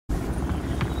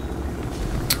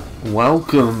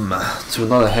Welcome to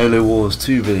another Halo Wars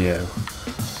 2 video.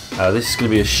 This is going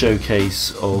to be a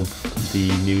showcase of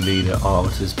the new leader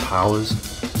Arbiter's powers.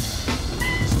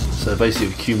 So basically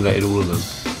we've accumulated all of them.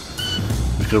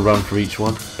 I'm just going to run for each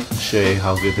one, show you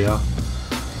how good they are.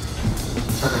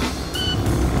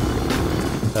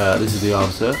 This is the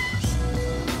Arbiter.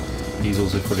 He's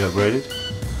also fully upgraded.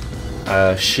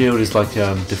 Shield is like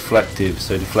deflective,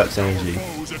 so deflects energy.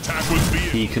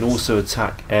 He can also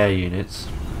attack air units.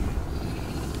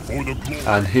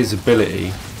 And his ability,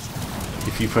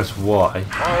 if you press Y, I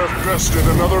have bested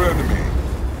another enemy.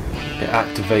 It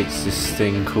activates this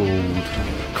thing called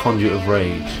Conduit of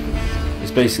Rage. It's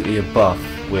basically a buff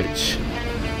which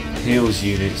heals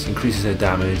units, increases their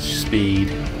damage, speed.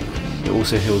 It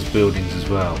also heals buildings as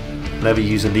well. Whenever you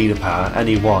use a leader power,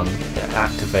 any one, it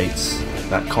activates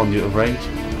that Conduit of Rage.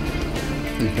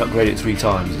 You can upgrade it 3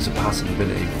 times. It's a passive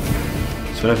ability.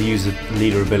 So whenever you use a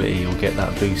leader ability, you'll get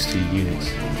that boost to your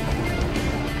units.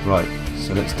 Right,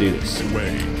 so let's do this.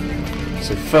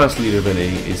 So first leader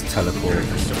ability is teleport,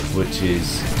 which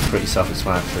is pretty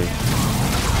self-explanatory.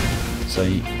 So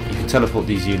you can teleport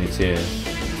these units here.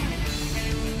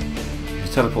 You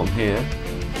teleport them here.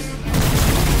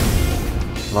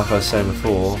 Like I was saying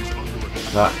before,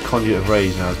 that Conduit of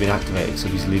Rage now has been activated, so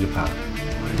he's leader power.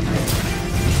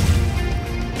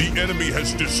 The enemy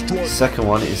has destroyed. Second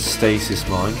one is Stasis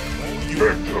Mine.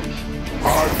 Victims,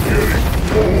 I'm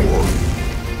getting bored.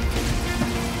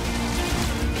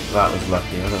 That was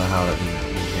lucky. I don't know how that didn't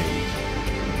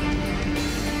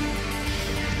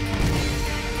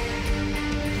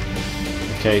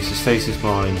hit. Okay, so Stasis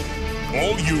Mine.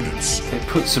 All units. It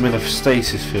puts them in a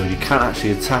stasis field. You can't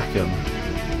actually attack them,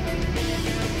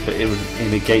 but it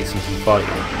negates them from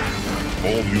fighting.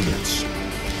 All units.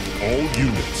 All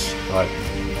units. Right.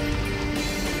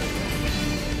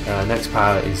 Next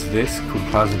power is this, called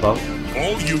Plasma Bolt.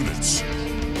 All units.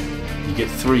 You get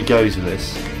 3 goes with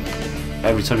this.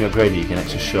 Every time you upgrade it, you get an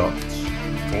extra shot.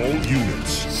 All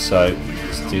units. So,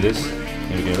 let's do this.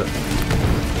 Here we go, look.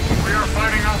 We are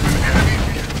fighting off an enemy.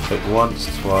 Click once,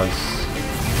 twice.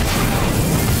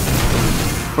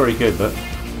 Pretty good, but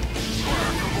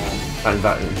in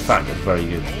fact, that's very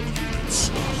good.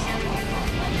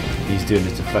 He's doing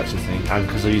this deflection thing, and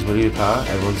because I use my leader power,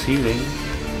 everyone's healing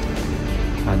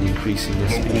and increasing their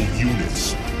speed.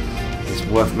 Units. It's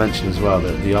worth mentioning as well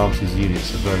that the Arbiter's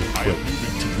units are very quick.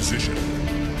 To position.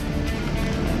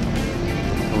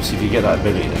 Obviously, if you get that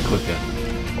ability, they're quicker.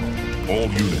 All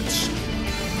units.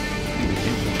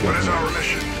 What is our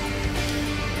mission?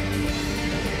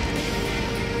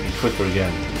 Quicker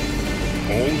again.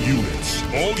 All units.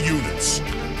 All units.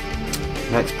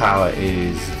 Next power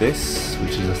is this,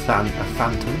 which is a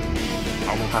phantom.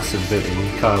 Passive ability,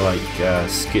 kind of like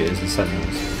skitters and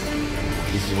sentinels.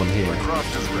 This is one here.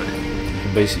 You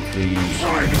can basically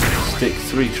stick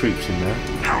 3 troops in there,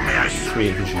 3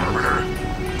 infantry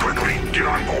units, Quickly get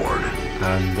on board.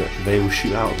 and they will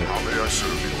shoot out of it. How may I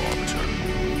serve you, Arbiter?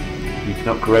 You can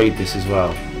upgrade this as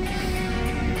well.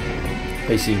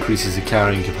 Basically increases the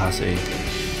carrying capacity.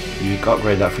 You can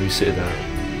upgrade that from your citadel.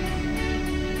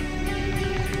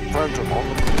 Phantom on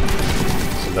the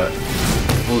So that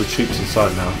all the troops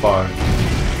inside now are firing.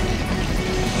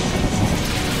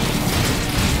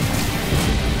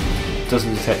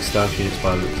 Doesn't detect staff units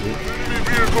by the looks of it. enemy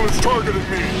vehicle is targeting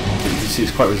me. But you can see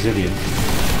it's quite resilient.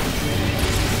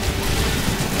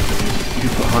 You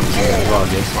can put hunters in there as well, I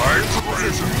guess. I'm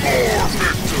raising more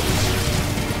victims.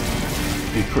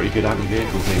 Be a pretty good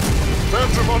anti-vehicle thing.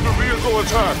 Phantom under vehicle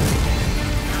attack.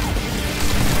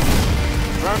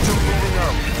 Phantom moving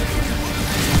out.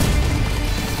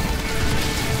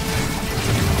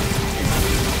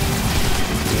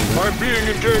 I'm being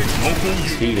engaged.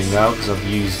 It's healing now because I've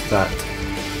used that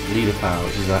leader power,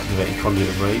 which is activating Conduit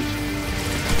of Rage.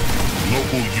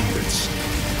 Local units.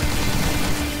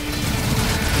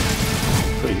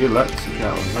 Pretty good luck. See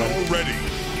that one there. All ready.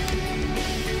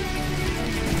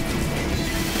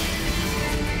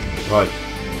 Right,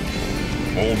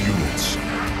 All units.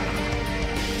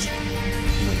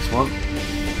 next one.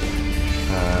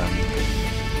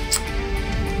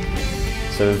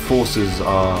 So enforcers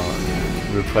are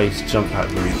replace jump pack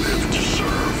routes.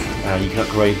 You can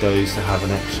upgrade those to have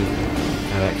an extra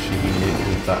unit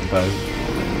with that bow.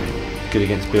 Good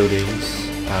against buildings.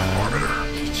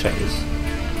 Just check this.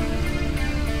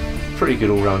 Pretty good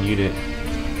all-round unit.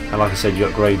 And like I said, you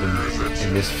upgrade them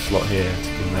in this slot here to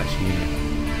give them an extra unit.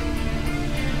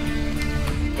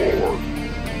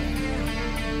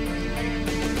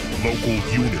 Local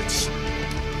units.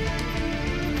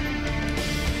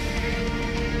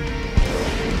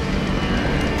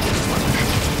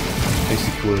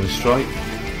 Basically call it a strike.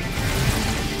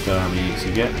 go how many units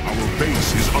you get. Our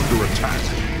base is under attack.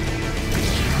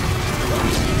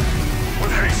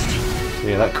 With haste. So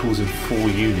yeah, that calls in 4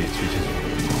 units, which is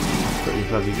pretty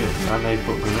bloody good. And they've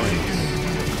got grenades.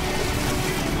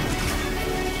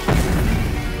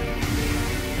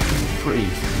 Pretty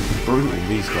brutal,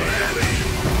 these guys.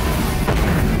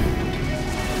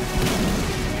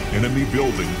 Enemy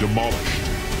building demolished.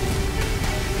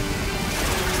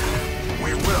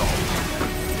 We will.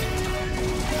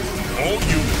 All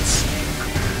units.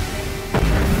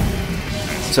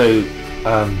 So,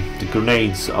 the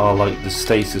grenades are like the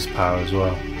stasis power as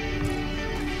well,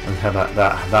 and have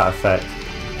that effect.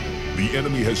 The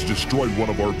enemy has destroyed one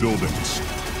of our buildings.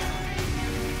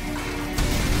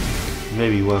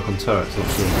 Maybe work on turrets, not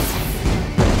sure.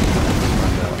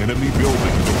 Enemy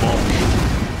building demolished.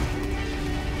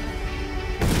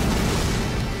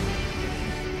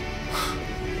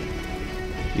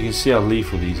 You can see how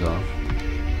lethal these are.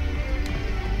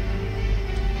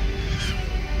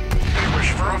 They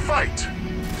wish for a fight.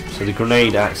 So the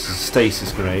grenade acts as a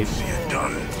stasis grenade. See it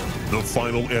done. The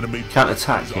final enemy Can't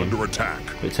attack is him, under attack.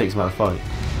 but it takes him out of the fight.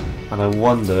 And I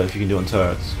wonder if you can do it on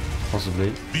turrets.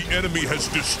 Possibly. The enemy has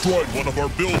destroyed one of our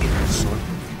buildings.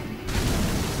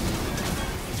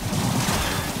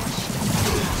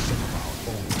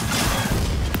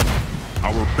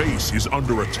 Our base is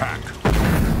under attack.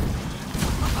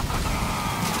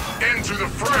 Into the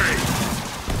fray!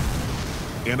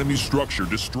 Enemy structure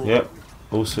destroyed. Yep.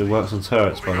 Also works on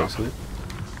turrets by the looks of it.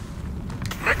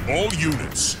 All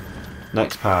units.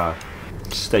 Next power.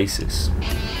 Stasis.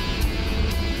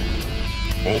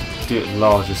 All Do it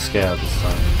larger scale this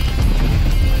time.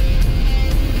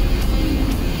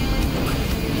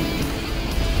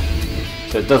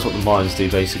 So it does what the mines do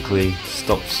basically.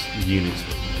 Stops units.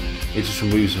 It just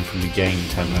removes them from the game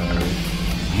temporarily.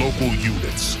 local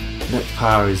units. Next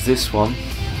power is this one.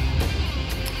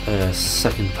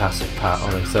 Second passive power,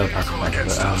 or no, third passive power.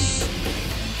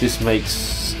 But, this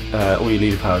makes all your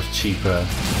leader powers cheaper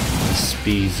and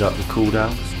speeds up the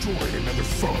cooldown. Destroy another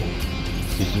foe.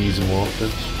 So you can use them more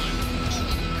often.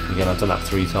 Again, I've done that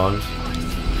 3 times.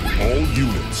 All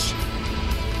units.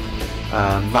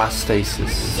 Mass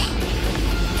stasis.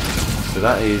 So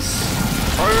that is.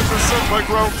 I intercept my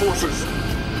ground forces.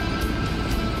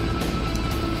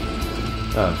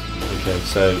 Oh, okay.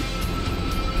 So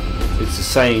it's the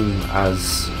same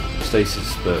as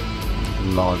stasis, but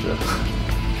larger.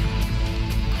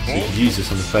 So you can use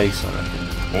this on the base, I reckon.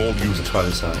 All Let's units. try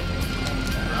this out.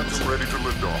 I'm ready to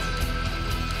lift off.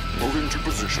 Moving to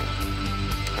position.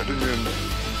 Heading in.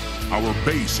 Our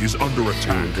base is under See what it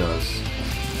attack. does.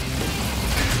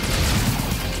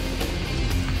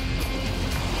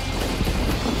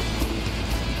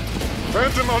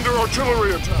 Phantom under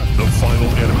artillery attack. The final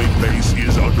enemy base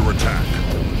is under attack.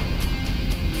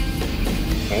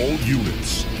 All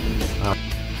units.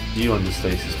 You under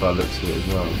stasis by the looks of it as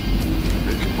well.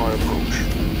 Making my approach.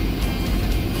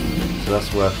 So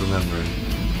that's worth remembering.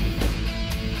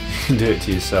 You can do it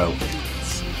to yourself.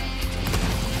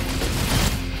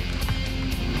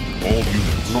 All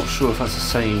units. I'm not sure if that's the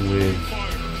same with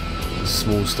the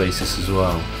small stasis as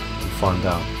well. We'll find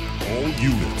out. All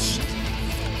units.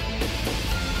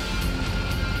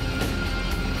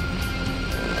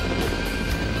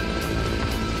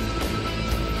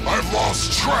 I've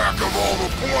lost track of all the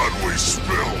blood we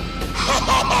spilled.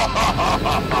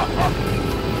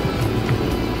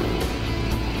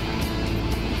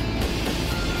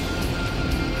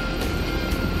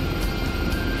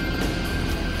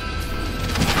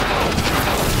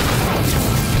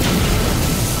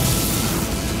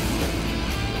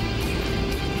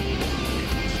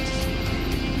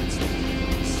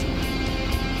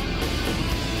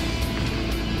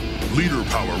 Leader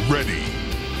power ready.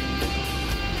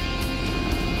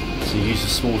 So you use the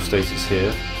small stasis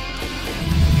here.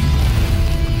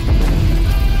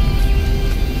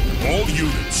 All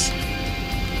units.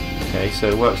 Okay, so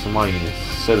it works on my units.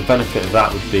 So the benefit of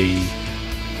that would be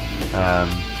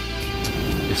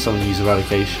if someone used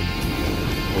eradication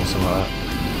or something like that.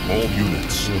 All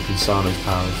units. You know, Insano's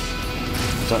powers.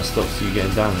 That stops you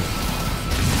getting damaged.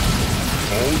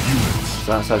 All units.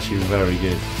 So that's actually very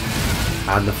good.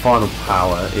 And the final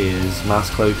power is mass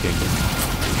cloaking.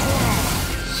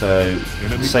 So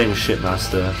same as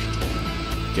Shipmaster,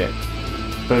 get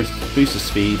both boost of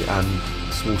speed and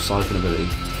small siphon ability,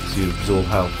 so you absorb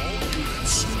health.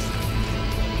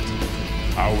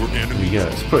 Our There enemy. you go.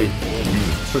 It's pretty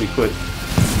quick.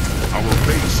 Our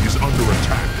base is under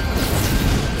attack.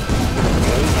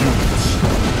 All units.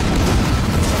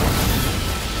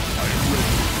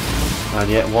 And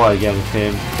yet, why again with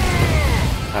him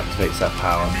activates that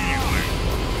power.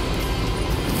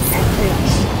 Of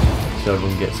course. so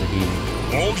everyone gets a healing.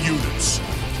 All units.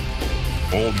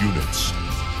 All units.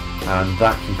 And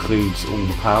that concludes all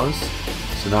the powers.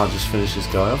 So now I'll just finish this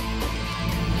guy off.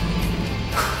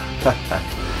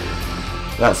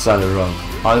 That sounded wrong.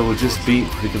 I will just beat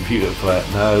the computer player.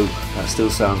 No, that still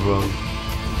sounds wrong.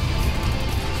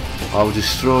 I will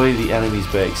destroy the enemy's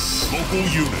base. Local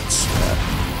units.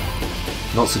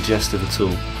 Not suggestive at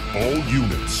all. All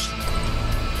units.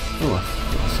 Oh, I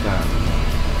got a scan.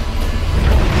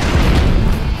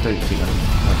 Don't think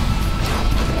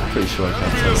I'm pretty sure I can.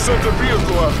 Enemy has sent a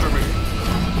vehicle after me.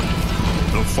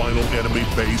 The final enemy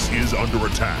base is under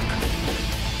attack.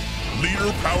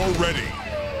 Leader power ready.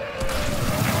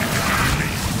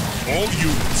 All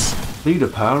units. Leader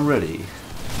power ready.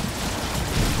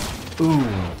 Ooh,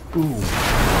 ooh.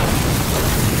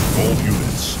 All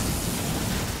units.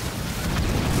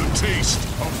 The taste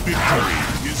of victory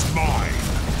is mine.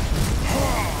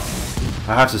 I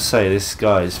have to say, this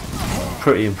guy is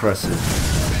pretty impressive.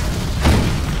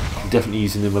 I'm definitely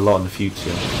using him a lot in the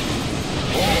future.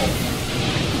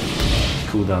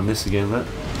 Cool down this again, look. I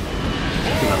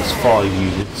think that was 5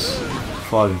 units,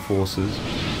 5 enforcers.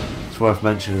 It's worth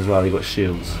mentioning as well, he got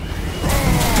shields.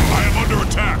 I am under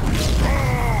attack.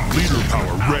 Leader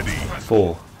power ready.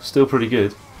 4, still pretty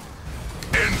good.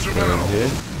 Ends Go in here.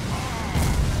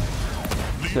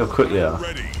 See how quick they are.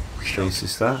 ready.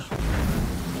 Stasis that.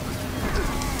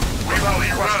 We will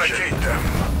eradicate them.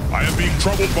 I am being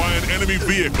troubled by an enemy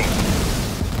vehicle.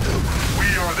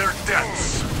 We are their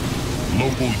debts.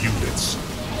 Local units.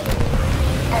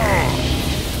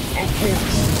 Of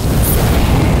course.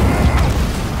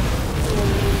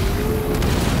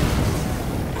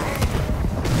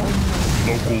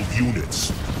 Local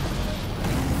units.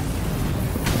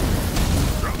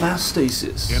 Mass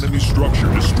stasis. Enemy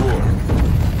structure destroyed.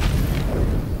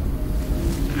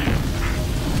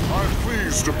 I'm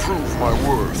pleased to prove my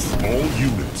worth. All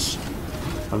units.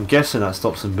 I'm guessing that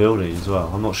stops them building as well.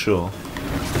 I'm not sure.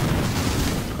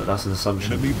 But that's an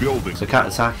assumption. Enemy building. So I can't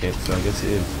attack it, so I guess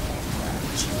it is.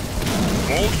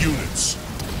 All units.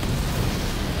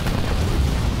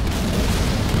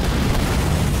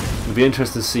 It'll be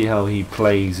interesting to see how he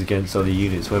plays against other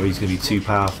units, whether he's going to be too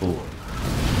powerful.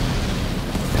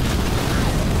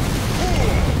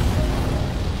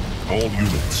 All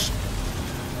units.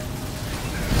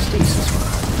 Stasis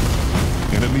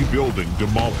man. Enemy building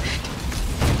demolished.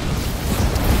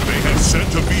 They have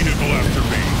sent a vehicle after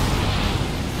me.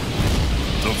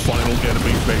 The final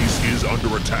enemy base is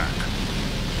under attack.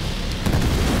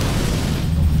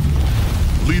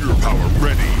 Leader power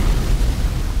ready.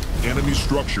 Enemy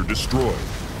structure destroyed.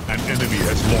 An enemy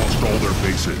has lost all their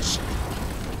bases.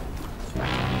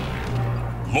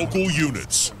 Local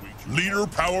units. Leader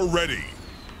power ready.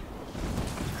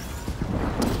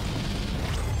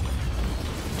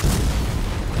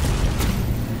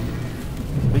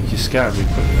 Make you scared me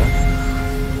quick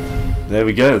there. There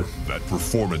we go. That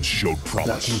performance showed That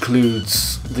promise.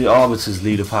 concludes the Arbiter's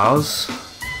leader powers.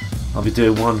 I'll be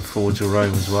doing one for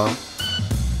Jerome as well.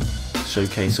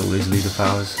 Showcase all his leader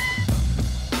powers.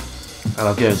 And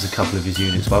I'll get into a couple of his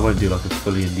units, but I won't do like a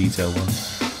fully in detail one.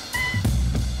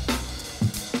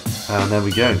 And there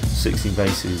we go, 16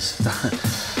 bases.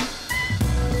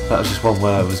 That was just one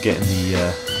where I was getting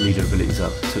the leader abilities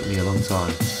up. It took me a long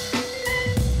time.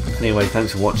 Anyway,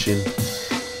 thanks for watching,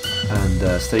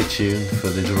 and stay tuned for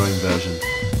the Jerome version.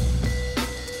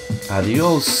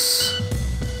 Adios.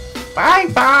 Bye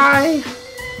bye.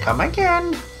 Come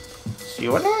again. See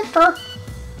you later.